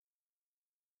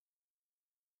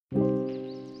Welcome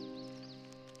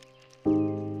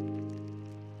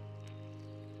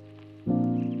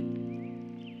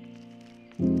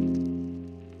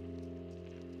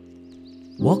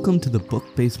to the Book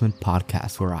Basement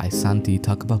podcast, where I, Santi,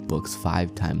 talk about books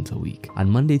 5 times a week. On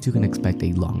Mondays, you can expect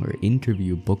a longer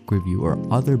interview, book review, or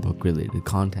other book-related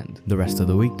content. The rest of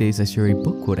the weekdays, I share a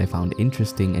book quote I found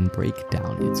interesting and break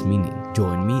down its meaning.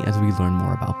 Join me as we learn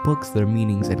more about books, their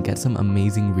meanings, and get some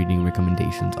amazing reading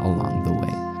recommendations along the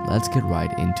way. Let's get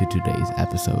right into today's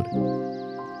episode.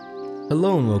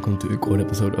 Hello and welcome to a quote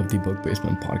episode of the Book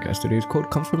Basement podcast. Today's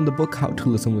quote comes from the book How to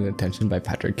Listen with Intention by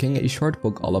Patrick King, a short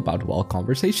book all about, well,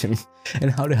 conversation and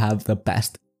how to have the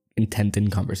best intent in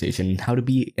conversation and how to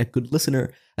be a good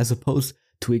listener as opposed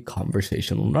to a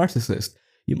conversational narcissist.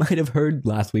 You might have heard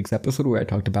last week's episode where I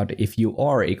talked about if you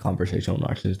are a conversational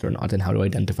narcissist or not and how to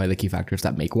identify the key factors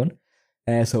that make one.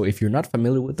 So if you're not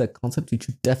familiar with that concept, you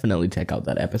should definitely check out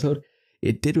that episode.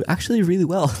 It did actually really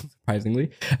well, surprisingly.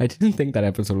 I didn't think that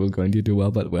episode was going to do well,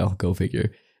 but well, go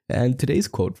figure. And today's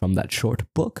quote from that short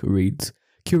book reads,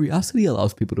 "Curiosity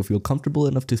allows people to feel comfortable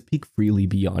enough to speak freely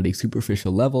beyond a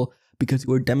superficial level because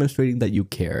you are demonstrating that you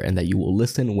care and that you will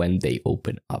listen when they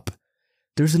open up."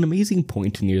 There's an amazing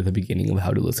point near the beginning of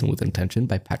How to Listen with Intention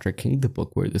by Patrick King, the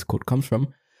book where this quote comes from,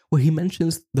 where he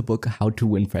mentions the book How to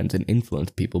Win Friends and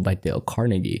Influence People by Dale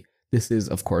Carnegie. This is,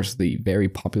 of course, the very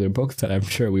popular book that I'm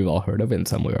sure we've all heard of in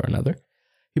some way or another.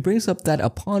 He brings up that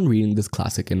upon reading this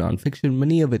classic in nonfiction,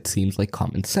 many of it seems like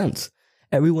common sense.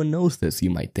 Everyone knows this, you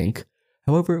might think.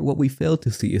 However, what we fail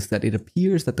to see is that it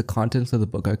appears that the contents of the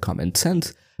book are common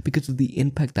sense because of the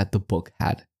impact that the book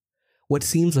had. What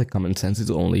seems like common sense is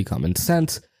only common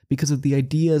sense because of the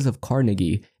ideas of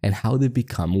Carnegie and how they've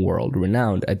become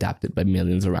world-renowned, adapted by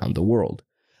millions around the world.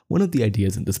 One of the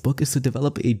ideas in this book is to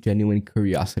develop a genuine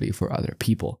curiosity for other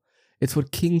people. It's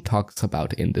what King talks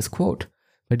about in this quote.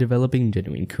 By developing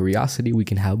genuine curiosity, we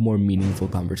can have more meaningful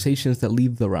conversations that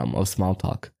leave the realm of small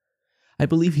talk. I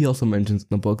believe he also mentions in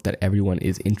the book that everyone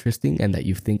is interesting and that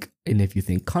if you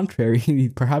think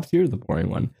contrary, perhaps you're the boring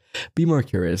one. Be more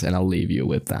curious, and I'll leave you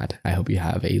with that. I hope you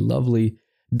have a lovely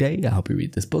day. I hope you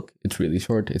read this book. It's really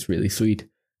short. It's really sweet.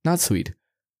 Not sweet,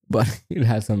 but it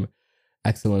has some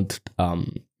excellent,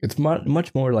 it's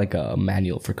much more like a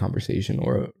manual for conversation,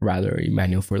 or rather a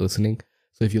manual for listening.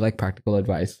 So if you like practical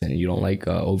advice and you don't like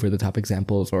over-the-top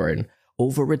examples or an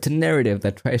overwritten narrative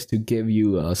that tries to give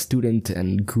you student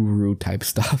and guru type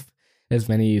stuff, as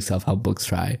many self-help books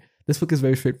try, this book is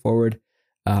very straightforward.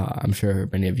 I'm sure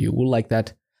many of you will like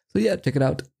that. So yeah, check it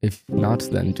out. If not,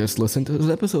 then just listen to this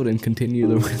episode and continue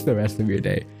the rest of your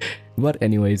day. But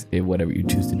anyways, whatever you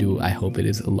choose to do, I hope it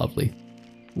is lovely.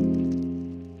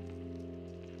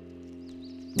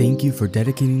 Thank you for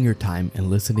dedicating your time and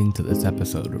listening to this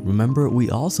episode. Remember, we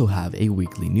also have a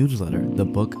weekly newsletter, the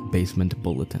Book Basement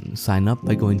Bulletin. Sign up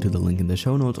by going to the link in the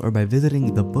show notes or by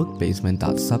visiting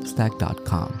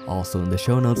thebookbasement.substack.com. Also in the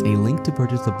show notes, a link to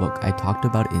purchase the book I talked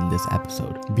about in this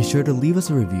episode. Be sure to leave us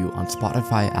a review on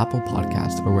Spotify, Apple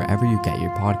Podcasts, or wherever you get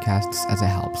your podcasts, as it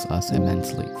helps us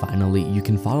immensely. Finally, you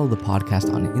can follow the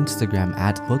podcast on Instagram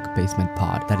at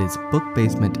BookBasementPod. That is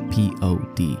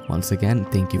BookBasementPod. Once again,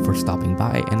 thank you for stopping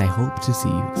by, and I hope to see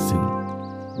you soon.